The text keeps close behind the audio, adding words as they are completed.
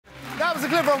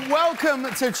was a clip from Welcome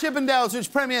to Chippendales,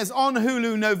 which premieres on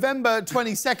Hulu November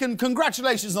 22nd.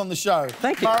 Congratulations on the show.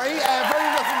 Thank you. Murray,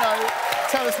 very good to know.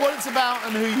 Tell us what it's about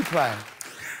and who you play.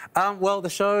 Well, the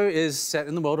show is set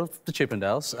in the world of the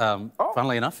Chippendales,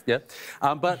 funnily enough, yeah.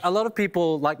 But a lot of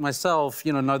people, like myself,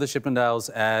 know the Chippendales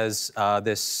as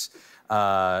this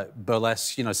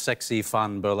burlesque, sexy,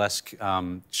 fun burlesque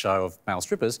show of male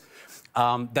strippers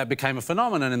that became a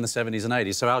phenomenon in the 70s and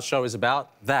 80s. So our show is about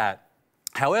that.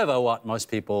 However, what most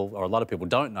people, or a lot of people,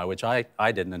 don't know, which I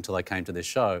didn't until I came to this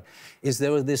show, is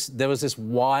there was this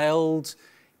wild,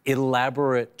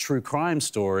 elaborate true crime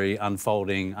story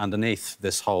unfolding underneath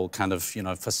this whole kind of,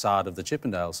 facade of the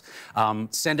Chippendales,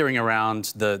 centering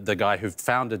around the guy who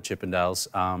founded Chippendales,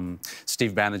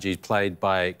 Steve Banerjee, played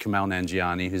by Kumail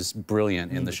Nanjiani, who's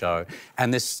brilliant in the show,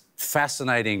 and this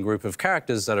fascinating group of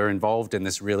characters that are involved in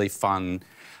this really fun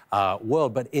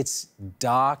world, but it's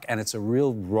dark and it's a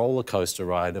real roller coaster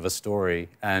ride of a story.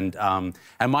 And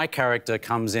my character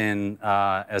comes in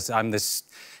as I'm this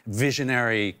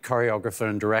visionary choreographer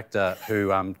and director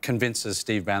who convinces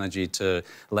Steve Banerjee to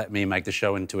let me make the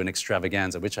show into an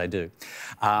extravaganza, which I do.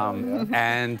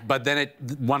 But then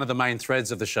one of the main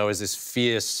threads of the show is this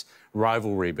fierce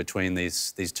rivalry between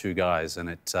these two guys, and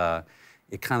it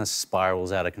kind of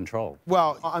spirals out of control.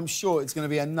 Well, I'm sure it's going to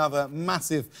be another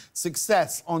massive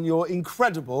success on your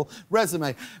incredible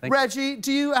resume. Reggie,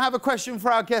 do you have a question for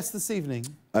our guest this evening?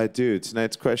 I do.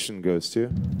 Tonight's question goes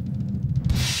to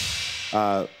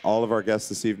all of our guests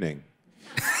this evening.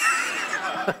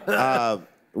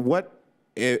 What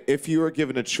if you were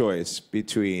given a choice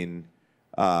between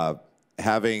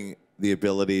having the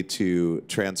ability to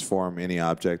transform any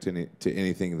object into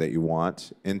anything that you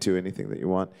want,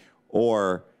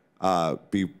 or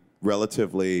be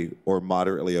relatively or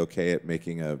moderately okay at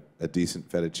making a decent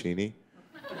fettuccine,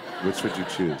 which would you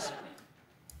choose?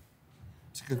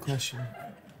 It's a good question.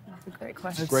 That's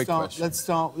a great question.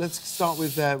 Let's start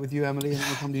with you, Emily, and then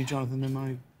we'll come to you, Jonathan, and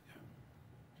Murray.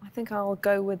 I think I'll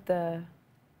go with the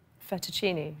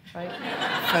fettuccine, right?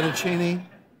 Fettuccine,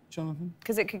 Jonathan?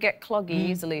 Because it could get cloggy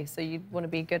easily, so you want to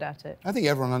be good at it. I think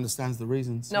everyone understands the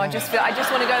reasons. No, I just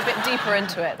want to go a bit deeper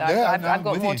into it, though. Yeah, I've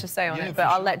got more to say on it, but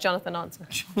I'll let Jonathan answer.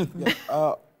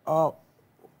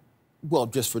 Well,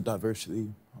 just for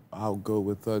diversity, I'll go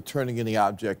with turning any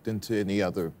object into any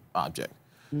other object.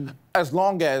 As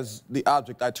long as the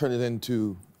object I turn it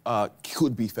into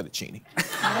could be fettuccine.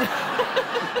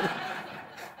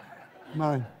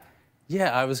 Murray.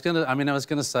 Yeah, I was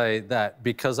gonna say that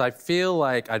because I feel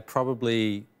like I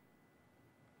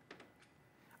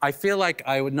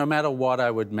would, no matter what,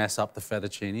 I would mess up the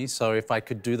fettuccine. So if I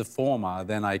could do the former,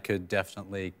 then I could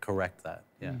definitely correct that.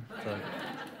 Yeah. So.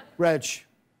 Reg.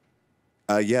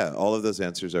 Yeah, all of those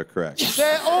answers are correct.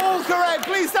 They're all correct.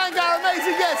 Please thank our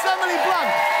amazing guests, Emily Blunt,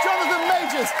 Jonathan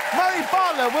Majors, Murray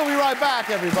Bartlett. We'll be right back,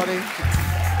 everybody.